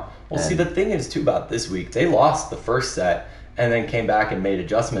one out. Well, see, the thing is, too, about this week, they lost the first set and then came back and made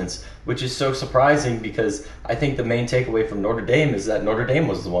adjustments, which is so surprising because I think the main takeaway from Notre Dame is that Notre Dame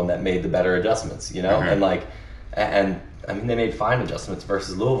was the one that made the better adjustments, you know? Mm-hmm. And I mean, they made fine adjustments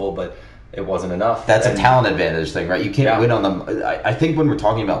versus Louisville, but it wasn't enough. That's a talent advantage thing, right? You can't win on them. I think when we're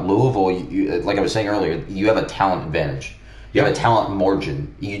talking about Louisville, you, like I was saying earlier, you have a talent advantage. You have a talent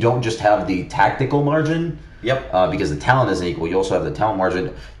margin. You don't just have the tactical margin. Yep. Because the talent isn't equal. You also have the talent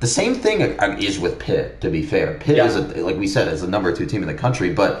margin. The same thing is with Pitt, to be fair. Pitt is, like we said, is the number 2 team in the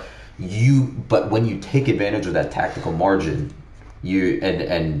country, but when you take advantage of that tactical margin, you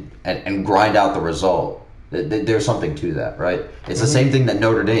and grind out the result, there's something to that, right? It's the same thing that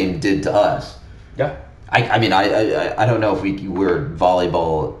Notre Dame did to us. Yeah. I mean, I don't know if we're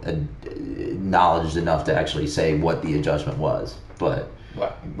volleyball knowledge enough to actually say what the adjustment was, but...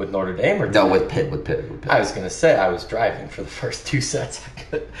 What, with Notre Dame or no, with Pitt. I was going to say, I was driving for the first 2 sets.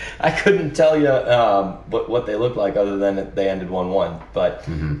 I couldn't tell you what they looked like other than they ended 1-1. But,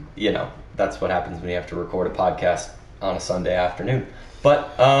 you know, that's what happens when you have to record a podcast on a Sunday afternoon. But...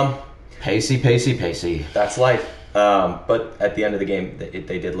 Pacey. That's life. But at the end of the game,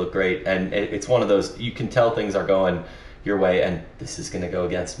 they did look great. And it's one of those, you can tell things are going your way, and this is going to go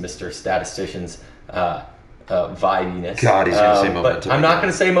against Mr. Statistician's... vibiness. God, he's going to say momentum. But I'm not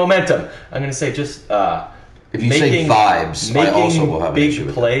going to say momentum. I'm going to say just if you say vibes, I also will have an issue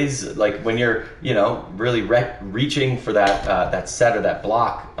with plays, like when you're, you know, really reaching for that set or that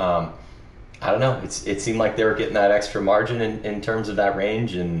block. I don't know. It seemed like they were getting that extra margin in terms of that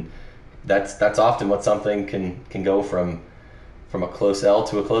range, and that's often what something can go from a close L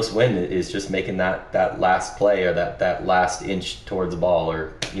to a close win, is just making that last play or that last inch towards the ball,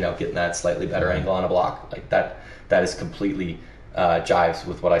 or, you know, getting that slightly better angle on a block. Like that is completely jives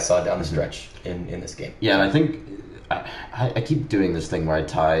with what I saw down the stretch in this game. Yeah, and I think I keep doing this thing where I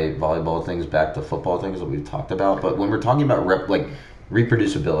tie volleyball things back to football things that we've talked about, but when we're talking about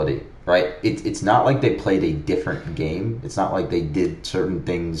reproducibility, right? It's not like they played a different game. It's not like they did certain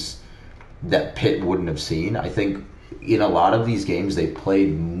things that Pitt wouldn't have seen. I think in a lot of these games, they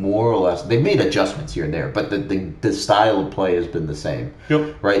played more or less. They made adjustments here and there, but the style of play has been the same.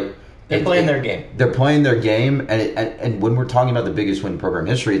 Yep. Right. They're playing their game. They're playing their game, and when we're talking about the biggest win in program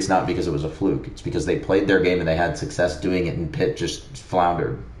history, it's not because it was a fluke. It's because they played their game and they had success doing it, and Pitt just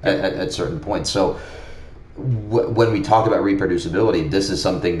floundered at certain points. So when we talk about reproducibility, this is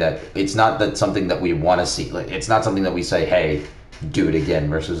something that it's not something that we want to see. Like, it's not something that we say, hey, do it again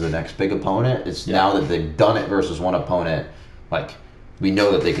versus the next big opponent. It's now that they've done it versus one opponent, like, we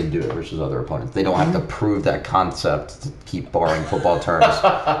know that they can do it versus other opponents. They don't have to prove that concept to keep borrowing football terms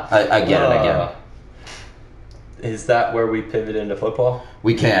again and again. Is that where we pivot into football?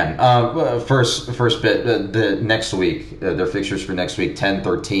 We can. First bit, the next week, their fixtures for next week,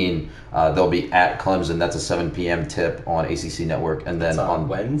 10-13, they'll be at Clemson. That's a 7 p.m. tip on ACC Network. And then that's on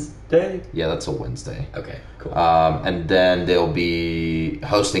Wednesday? Yeah, that's a Wednesday. Okay, cool. And then they'll be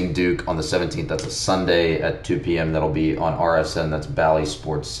hosting Duke on the 17th. That's a Sunday at 2 p.m. That'll be on RSN. That's Bally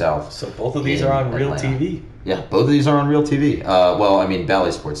Sports South. So both of these are on Real TV? Yeah, both of these are on Real TV. Well, I mean,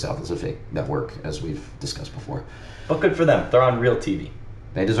 Bally Sports South is a fake network, as we've discussed before. But good for them. They're on Real TV.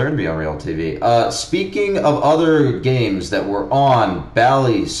 They deserve to be on Real TV. Speaking of other games that were on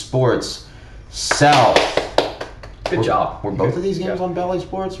Bally Sports South. Good job. Were both of these games on Bally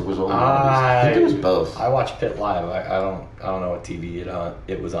Sports, or was it only one of these? I think it was both. I watched Pitt live. I don't know what TV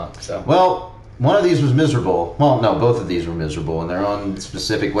it was on. So well, one of these was miserable. Well, no, both of these were miserable, and they're on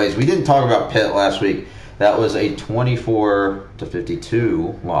specific ways. We didn't talk about Pitt last week. That was a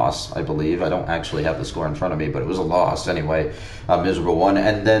 24-52 loss, I believe. I don't actually have the score in front of me, but it was a loss anyway, a miserable one.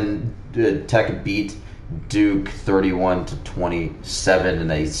 And then Tech beat Duke 31-27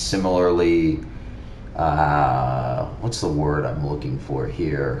 in a similarly, what's the word I'm looking for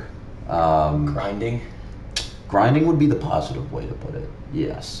here? Grinding. Grinding would be the positive way to put it.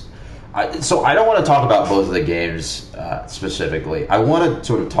 Yes. So I don't want to talk about both of the games specifically. I want to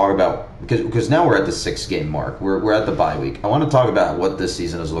sort of talk about, because now we're at the 6-game mark. We're at the bye week. I want to talk about what this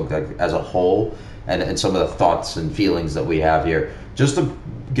season has looked like as a whole, and some of the thoughts and feelings that we have here, just to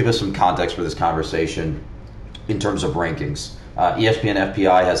give us some context for this conversation in terms of rankings. ESPN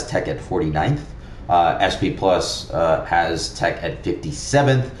FPI has Tech at 49th. SP Plus has Tech at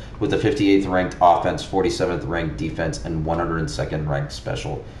 57th, with the 58th ranked offense, 47th ranked defense, and 102nd ranked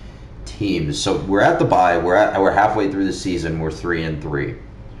special teams. So we're at the bye. We're halfway through the season. We're 3-3.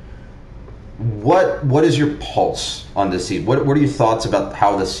 What is your pulse on this season? What are your thoughts about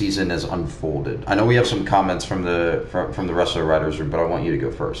how the season has unfolded? I know we have some comments from the rest of the writers' room, but I want you to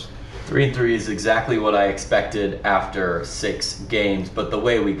go first. 3-3 is exactly what I expected after 6 games, but the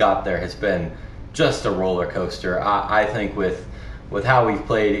way we got there has been just a roller coaster. I think with how we've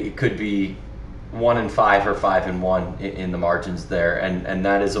played, it could be 1-5 or 5-1 in the margins there, and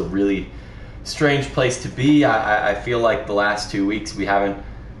that is a really strange place to be. I feel like the last 2 weeks we haven't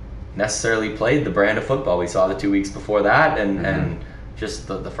necessarily played the brand of football we saw the 2 weeks before that, and just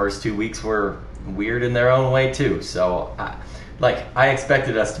the first 2 weeks were weird in their own way too. So I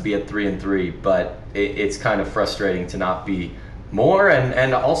expected us to be at 3-3, but it's kind of frustrating to not be more,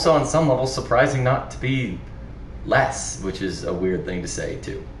 and also on some level surprising not to be less, which is a weird thing to say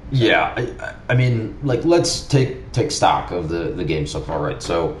too. Yeah, I mean, like, let's take stock of the game so far, right?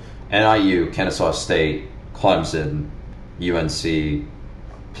 So NIU, Kennesaw State, Clemson, UNC,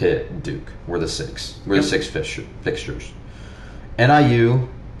 Pitt, Duke. We're the 6. We're the 6 fixtures. NIU,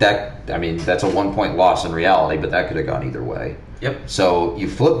 that's a 1-point loss in reality, but that could have gone either way. Yep. So you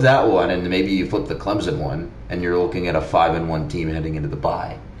flip that one, and maybe you flip the Clemson one, and you're looking at a 5-1 team heading into the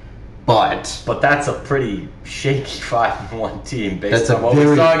bye. But that's a pretty shaky 5-1 team based on what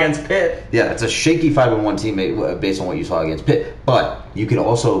we saw against Pitt. Yeah, it's a shaky 5-1 team based on what you saw against Pitt. But you could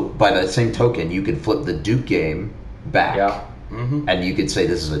also, by that same token, you could flip the Duke game back. Yeah. Mm-hmm. And you could say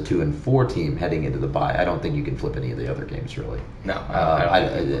this is a 2-4 team heading into the bye. I don't think you can flip any of the other games, really. No, I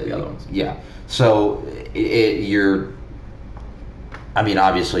don't think the other ones. Yeah. So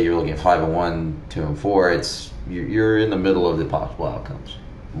obviously you're looking at 5-1, 2-4. You're in the middle of the possible outcomes,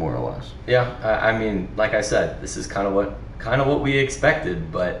 more or less. Yeah, like I said, this is kind of what we expected,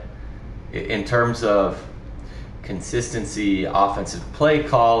 but in terms of consistency, offensive play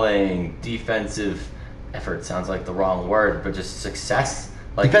calling, defensive effort sounds like the wrong word, but just success.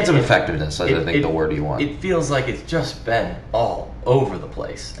 Defensive effectiveness, I think the word you want. It feels like it's just been all over the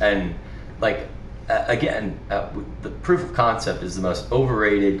place, and the proof of concept is the most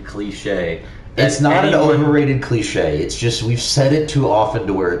overrated cliche. It's not an overrated cliche. It's just we've said it too often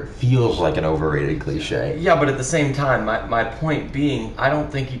to where it feels like an overrated cliche. Yeah, but at the same time, my point being, I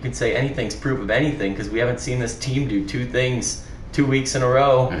don't think you can say anything's proof of anything because we haven't seen this team do 2 things 2 weeks in a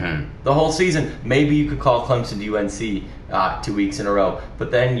row the whole season. Maybe you could call Clemson to UNC 2 weeks in a row, but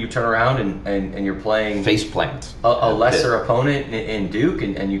then you turn around and you're playing faceplant a lesser opponent in Duke,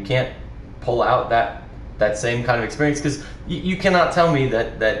 and you can't pull out that same kind of experience because you cannot tell me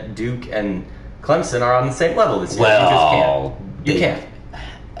that Duke and Clemson are on the same level this year. Well, you just can't.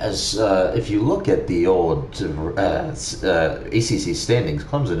 As if you look at the old ACC standings,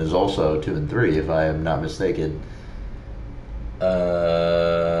 Clemson is also 2-3, if I am not mistaken. Who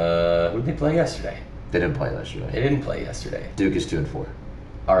did they play yesterday? They didn't play yesterday. They didn't play yesterday. Duke is 2-4.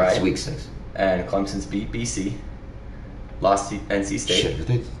 All right. It's week 6. And Clemson's beat BC. Lost to NC State.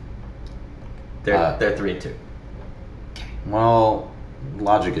 Shit, they're 3-2. Well,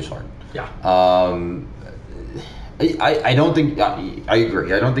 logic is hard. Yeah. I don't think I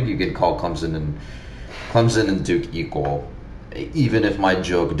agree. I don't think you can call Clemson and Duke equal, even if my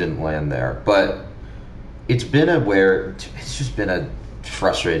joke didn't land there. But it's just been a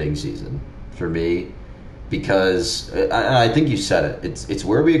frustrating season for me because, and I think you said it. It's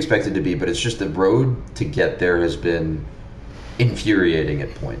where we expected to be, but it's just the road to get there has been infuriating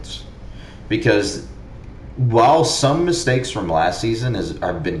at points because. While some mistakes from last season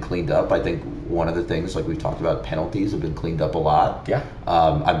have been cleaned up, I think one of the things, like we've talked about, penalties have been cleaned up a lot. Yeah.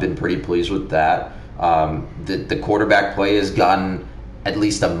 I've been pretty pleased with that. The quarterback play has gotten at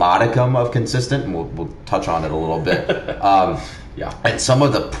least a modicum of consistent, and we'll touch on it a little bit. Yeah. And some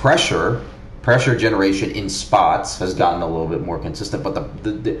of the pressure generation in spots has gotten a little bit more consistent,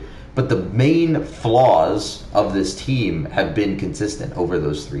 but the main flaws of this team have been consistent over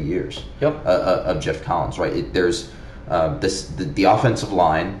those 3 years of Jeff Collins. Right? The offensive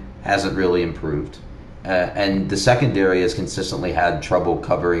line hasn't really improved, and the secondary has consistently had trouble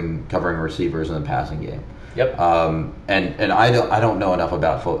covering receivers in the passing game. Yep. And I don't know enough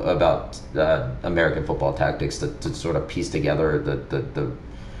about American football tactics to sort of piece together the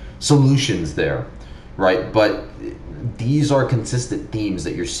solutions there, right? But these are consistent themes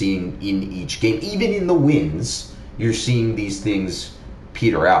that you're seeing in each game. Even in the wins, you're seeing these things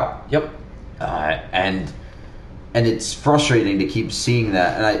peter out. Yep. And it's frustrating to keep seeing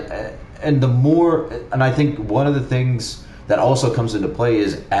that. And I think one of the things that also comes into play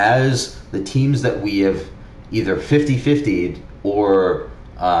is as the teams that we have either 50-50'd or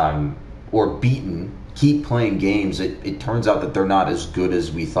beaten keep playing games, it turns out that they're not as good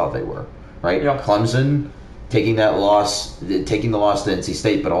as we thought they were, right? Yeah. Clemson taking the loss to NC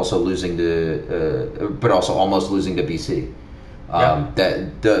State, but also almost losing to BC.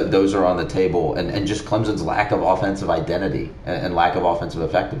 Those are on the table, and just Clemson's lack of offensive identity and lack of offensive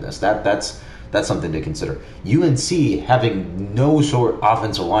effectiveness. That's something to consider. UNC having no sort of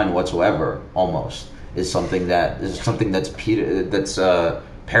offensive line whatsoever, almost, is something that's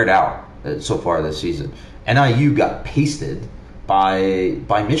paired out so far this season. NIU got pasted by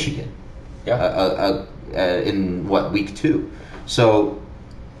Michigan. Yeah. In week 2, so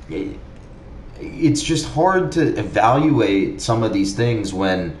it's just hard to evaluate some of these things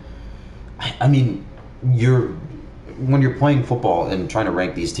when you're playing football and trying to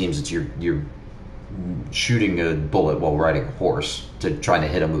rank these teams. It's you're shooting a bullet while riding a horse to trying to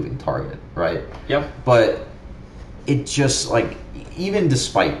hit a moving target, right? Yep. But it just even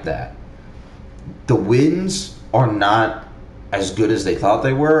despite that, the wins are not as good as they thought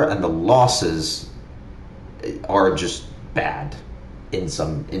they were, and the losses are just bad in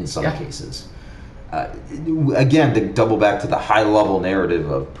some cases. Again, to double back to the high level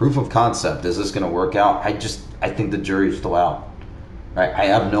narrative of proof of concept, is this going to work out? I think the jury's still out. Right? I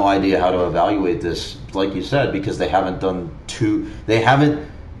have no idea how to evaluate this, like you said, because they haven't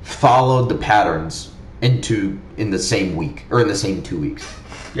followed the patterns in the same week or in the same 2 weeks.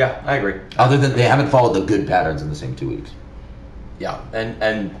 Yeah, I agree. Other than they haven't followed the good patterns in the same 2 weeks. Yeah,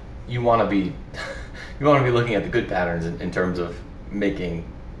 and you want to be looking at the good patterns in terms of making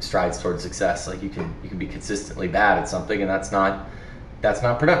strides towards success. Like you can be consistently bad at something, and that's not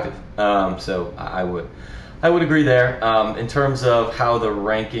productive. So I would agree there. In terms of how the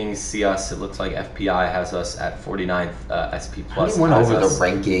rankings see us, it looks like FPI has us at 49th. SP Plus went over the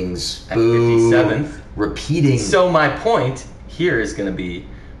rankings. At 57th. Repeating. So my point here is going to be,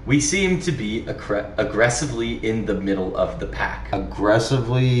 we seem to be aggressively in the middle of the pack.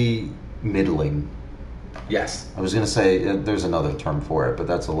 Aggressively middling. Yes. I was going to say there's another term for it, but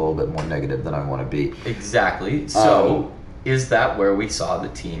that's a little bit more negative than I want to be. Exactly. So is that where we saw the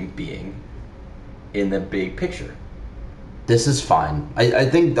team being in the big picture? This is fine. I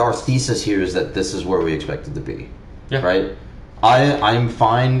think our thesis here is that this is where we expected to be. Yeah. Right? I'm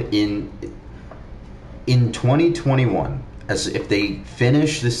fine in 2021, as if they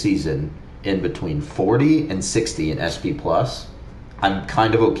finish the season in between 40 and 60 in SP Plus, I'm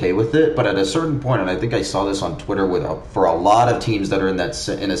kind of okay with it. But at a certain point, and I think I saw this on Twitter for a lot of teams that are in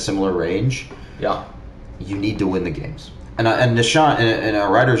a similar range, yeah, you need to win the games. And Nishan in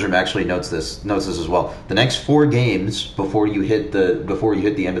our writers' room actually notes this as well. The next 4 games before you hit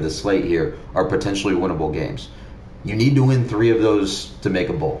the end of the slate here are potentially winnable games. You need to win 3 of those to make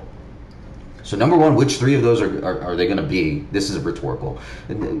a bowl. So number one, which 3 of those are they going to be? This is rhetorical.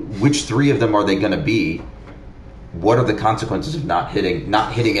 Which 3 of them are they going to be? What are the consequences of not hitting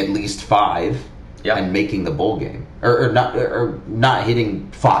at least 5 and making the bowl game, or not hitting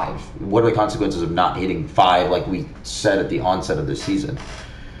 5? What are the consequences of not hitting 5, like we said at the onset of the season?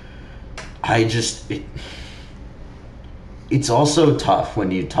 It's also tough when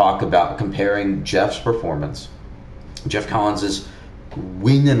you talk about comparing Jeff's performance, Jeff Collins'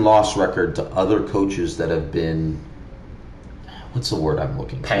 win and loss record, to other coaches that have been, what's the word I'm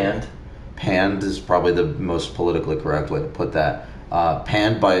looking for? Panned is probably the most politically correct way to put that.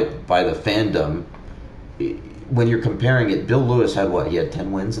 Panned by the fandom. When you're comparing it, Bill Lewis had what? He had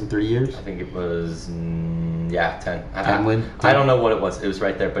 10 wins in 3 years? I think it was 10. 10 wins? I don't know what it was. It was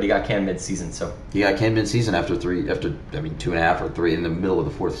right there, but he got canned mid-season. So he got canned mid-season after 2.5 or 3 in the middle of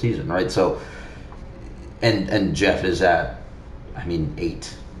the 4th season, right? So, and Jeff is at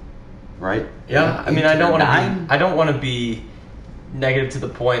 8, right? Yeah, 8 I don't want to be negative to the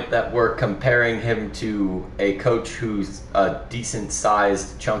point that we're comparing him to a coach who's a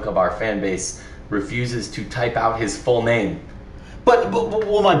decent-sized chunk of our fan base refuses to type out his full name. But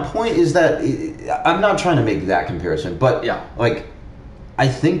my point is that I'm not trying to make that comparison, but yeah, I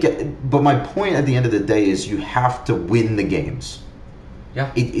think. But my point at the end of the day is you have to win the games.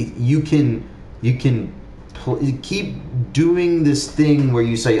 Yeah, you can keep doing this thing where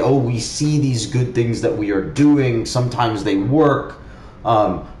you say, "Oh, we see these good things that we are doing. Sometimes they work.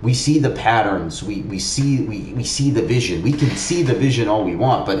 We see the patterns. We see the vision. We can see the vision all we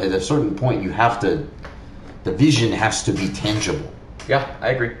want, but at a certain point, the vision has to be tangible." Yeah, I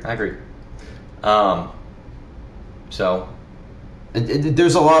agree. So.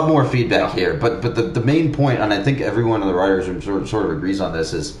 There's a lot more feedback here, but the main point, and I think every one of the writers sort of agrees on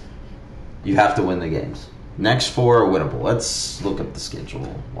this, is you have to win the games. Next 4 are winnable. Let's look up the schedule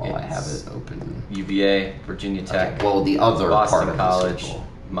while I have it open. UVA, Virginia Tech. Okay, well, the other Boston part of College, the schedule.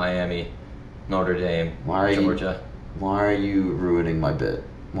 Miami, Notre Dame, Georgia. Why are you ruining my bit?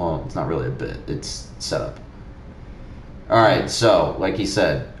 Well, it's not really a bit. It's set up. All right, so like he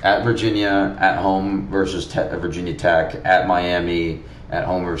said, at Virginia, at home versus Virginia Tech, at Miami, at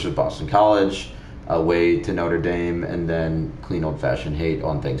home versus Boston College, away to Notre Dame, and then clean old-fashioned hate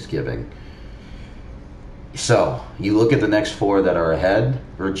on Thanksgiving. So you look at the next 4 that are ahead.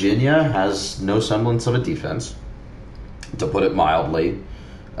 Virginia has no semblance of a defense, to put it mildly.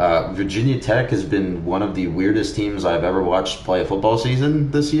 Virginia Tech has been one of the weirdest teams I've ever watched play a football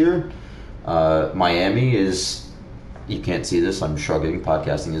season this year. Miami is... You can't see this. I'm shrugging.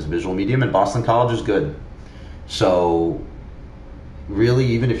 Podcasting is a visual medium, and Boston College is good. So, really,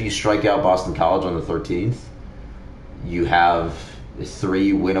 even if you strike out Boston College on the 13th, you have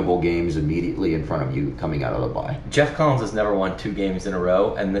 3 winnable games immediately in front of you coming out of the bye. Jeff Collins has never won 2 games in a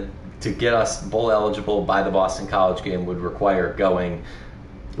row, and to get us bowl eligible by the Boston College game would require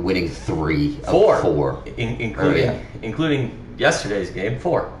winning 3 of 4, including yesterday's game,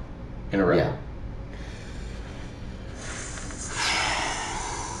 4 in a row. Yeah.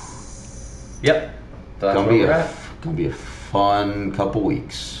 Yep. That's gonna be a fun couple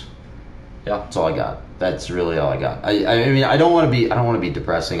weeks. Yeah. That's all I got. That's really all I got. I mean, I don't want to be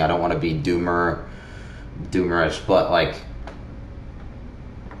depressing. I don't want to be doomerish, but like,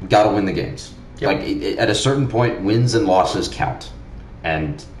 gotta win the games. Yep. Like at a certain point, wins and losses count,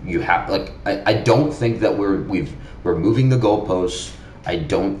 and you have I don't think that we're moving the goalposts. I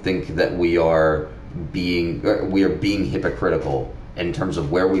don't think that we are being hypocritical in terms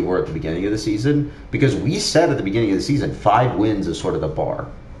of where we were at the beginning of the season, because we said at the beginning of the season 5 wins is sort of the bar,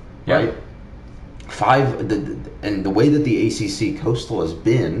 right? 5, and the way that the ACC Coastal has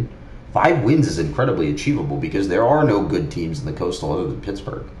been, 5 wins is incredibly achievable because there are no good teams in the Coastal other than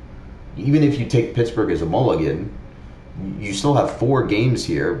Pittsburgh. Even if you take Pittsburgh as a mulligan, you still have 4 games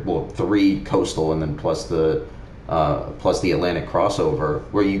here, well, 3 Coastal and then plus the Atlantic crossover,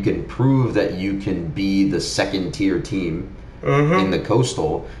 where you can prove that you can be the second tier team in the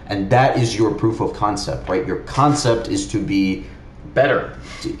Coastal, and that is your proof of concept, right? Your concept is to be better.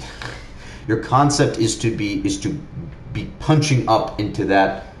 Your concept is to be punching up into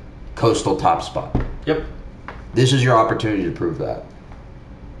that Coastal top spot. Yep. This is your opportunity to prove that.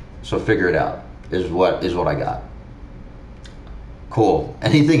 So figure it out. Is what I got. Cool.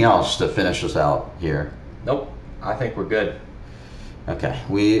 Anything else to finish us out here? Nope. I think we're good. Okay.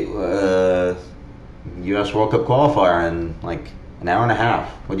 We U.S. World Cup qualifier in like an hour and a half.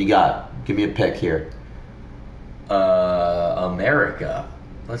 What do you got? Give me a pick here. America.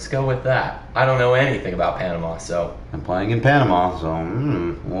 Let's go with that. I don't know anything about Panama, so. I'm playing in Panama,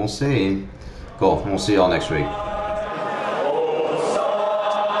 so we'll see. Cool. We'll see y'all next week.